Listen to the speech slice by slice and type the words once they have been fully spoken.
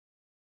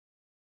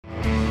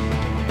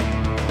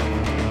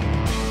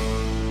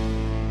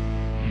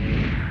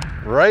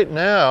right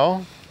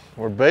now,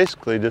 we're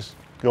basically just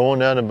going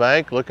down the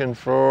bank looking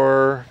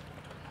for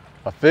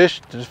a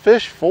fish to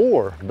fish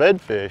for,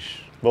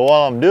 bedfish. But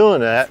while I'm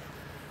doing that,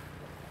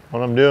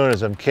 what I'm doing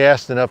is I'm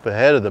casting up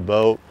ahead of the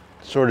boat,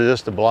 sort of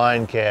just a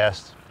blind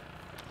cast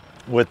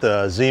with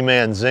the Z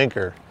Man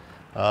Zinkerz.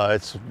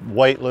 It's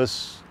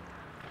weightless,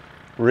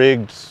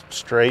 rigged,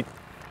 straight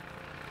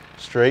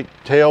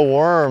tail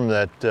worm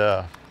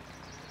that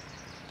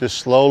just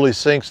slowly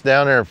sinks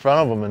down there in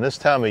front of them. And this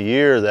time of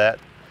year,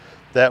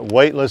 that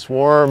weightless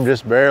worm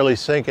just barely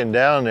sinking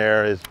down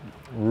there is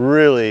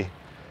really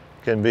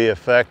can be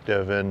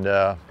effective. And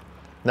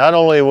not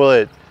only will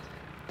it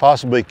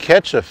possibly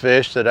catch a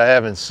fish that I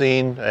haven't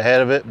seen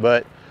ahead of it,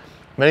 but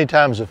many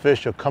times the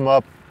fish will come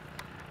up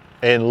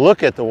and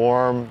look at the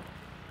worm,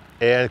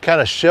 and it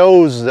kind of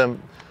shows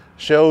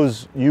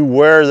you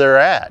where they're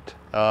at.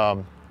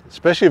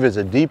 Especially if it's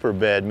a deeper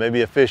bed,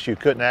 maybe a fish you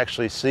couldn't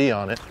actually see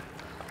on it.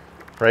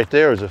 Right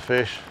there was a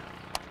fish,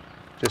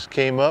 just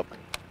came up,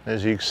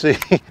 as you can see,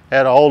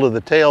 had a hold of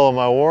the tail of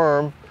my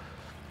worm.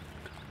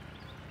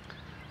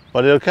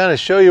 But it'll kind of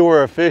show you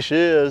where a fish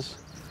is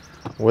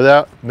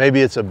without,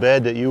 maybe it's a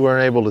bed that you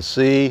weren't able to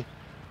see,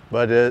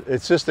 but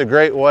it's just a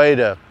great way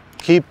to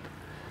keep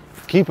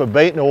a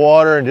bait in the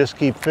water and just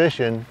keep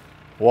fishing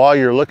while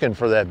you're looking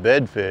for that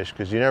bed fish,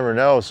 because you never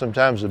know,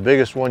 sometimes the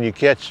biggest one you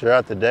catch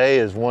throughout the day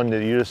is one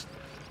that you just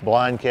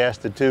blind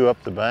casted to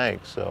up the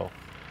bank. So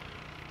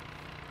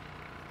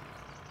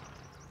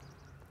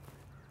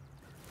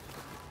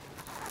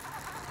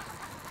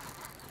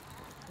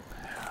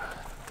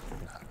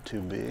not too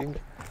big.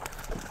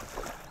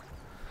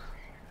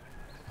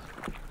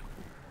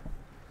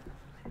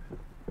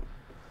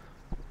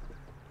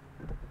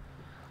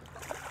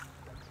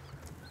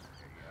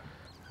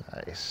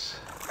 Nice.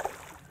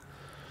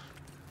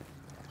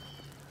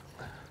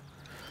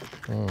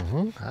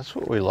 That's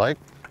what we like.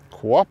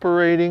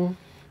 Cooperating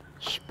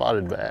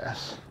spotted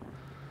bass.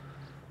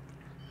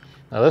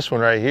 Now this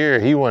one right here,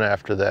 he went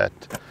after that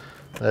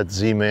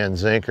Z Man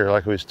Zinkerz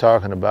like we was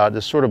talking about,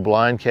 just sort of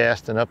blind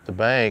casting up the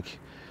bank,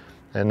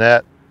 and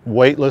that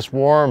weightless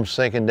worm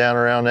sinking down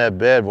around that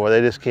bed, boy,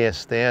 they just can't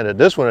stand it.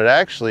 This one had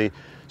actually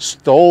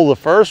stole the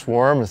first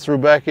worm and threw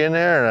back in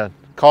there, and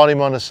I caught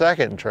him on the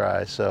second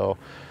try, so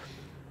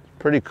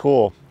pretty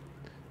cool.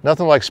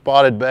 Nothing like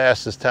spotted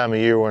bass this time of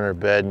year when they're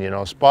bedding. You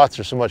know, spots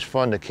are so much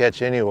fun to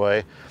catch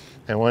anyway.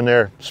 And when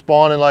they're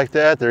spawning like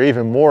that, they're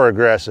even more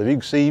aggressive. You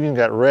can see he even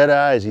got red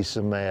eyes, he's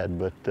so mad.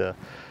 But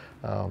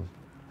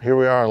here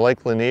we are on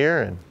Lake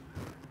Lanier and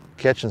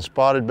catching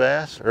spotted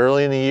bass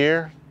early in the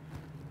year,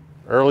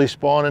 early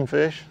spawning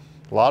fish.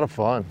 A lot of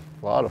fun,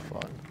 a lot of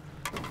fun.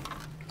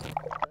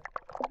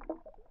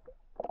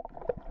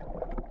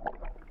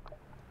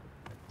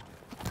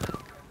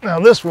 Now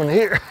this one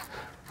here,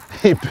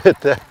 he bit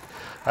that.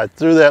 I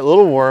threw that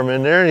little worm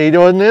in there and he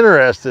wasn't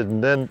interested,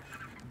 and then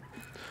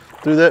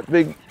threw that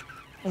big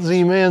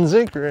Z Man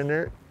Zinkerz in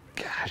there.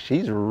 Gosh,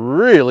 he's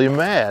really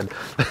mad,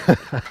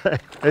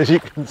 as you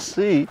can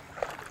see.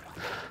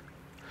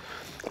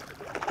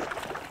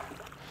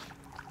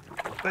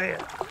 Man,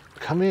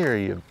 come here,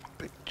 you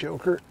big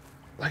joker.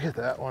 Look at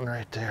that one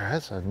right there.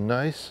 That's a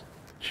nice,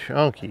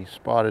 chunky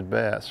spotted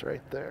bass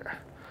right there.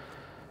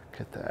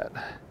 Look at that.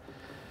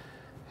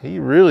 He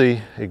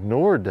really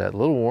ignored that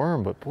little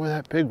worm, but boy,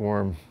 that big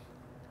worm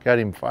got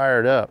him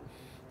fired up.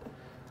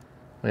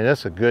 I mean,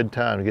 that's a good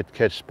time to get to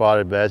catch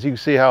spotted bass. You can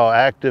see how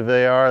active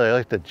they are. They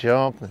like to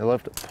jump, they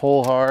love to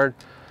pull hard.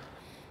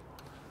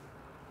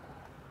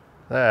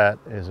 That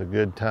is a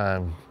good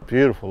time.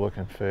 Beautiful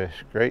looking fish,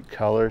 great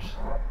colors,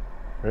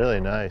 really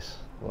nice,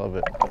 love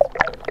it.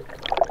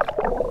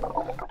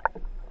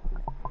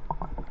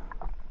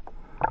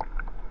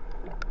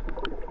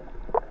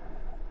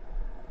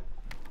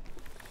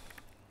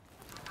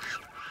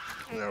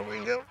 There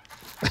we go.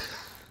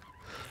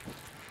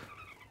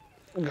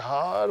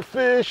 Got a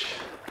fish.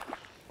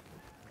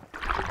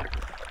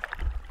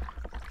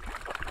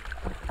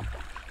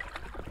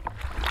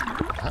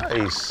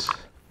 Nice.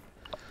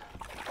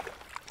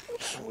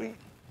 Sweet.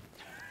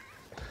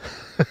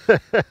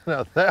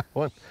 Now that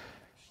one,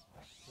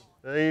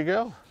 there you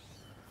go.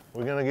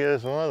 We're gonna get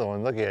us another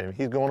one. Look at him,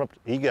 he's going up,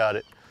 he got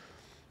it.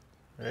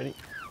 Ready?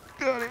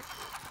 Got him.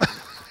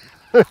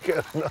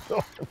 Got another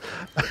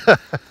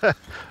one.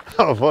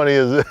 How funny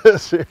is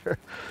this here?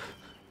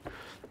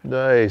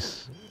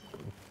 Nice.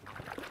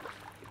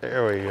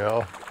 There we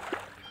go.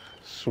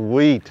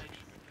 Sweet.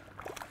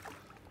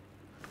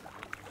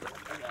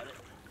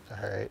 All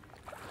right.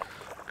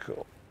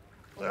 Cool.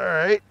 All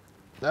right.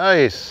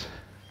 Nice.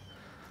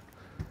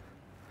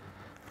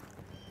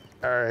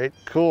 All right.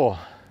 Cool.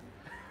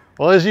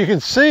 Well, as you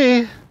can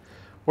see,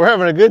 we're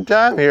having a good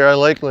time here on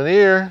Lake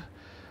Lanier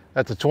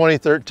at the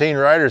 2013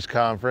 Writers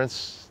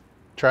Conference,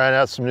 trying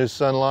out some new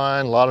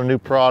Sunline, a lot of new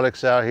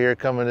products out here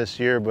coming this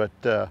year, but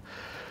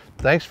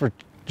thanks for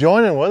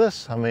joining with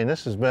us. I mean,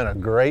 this has been a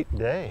great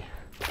day.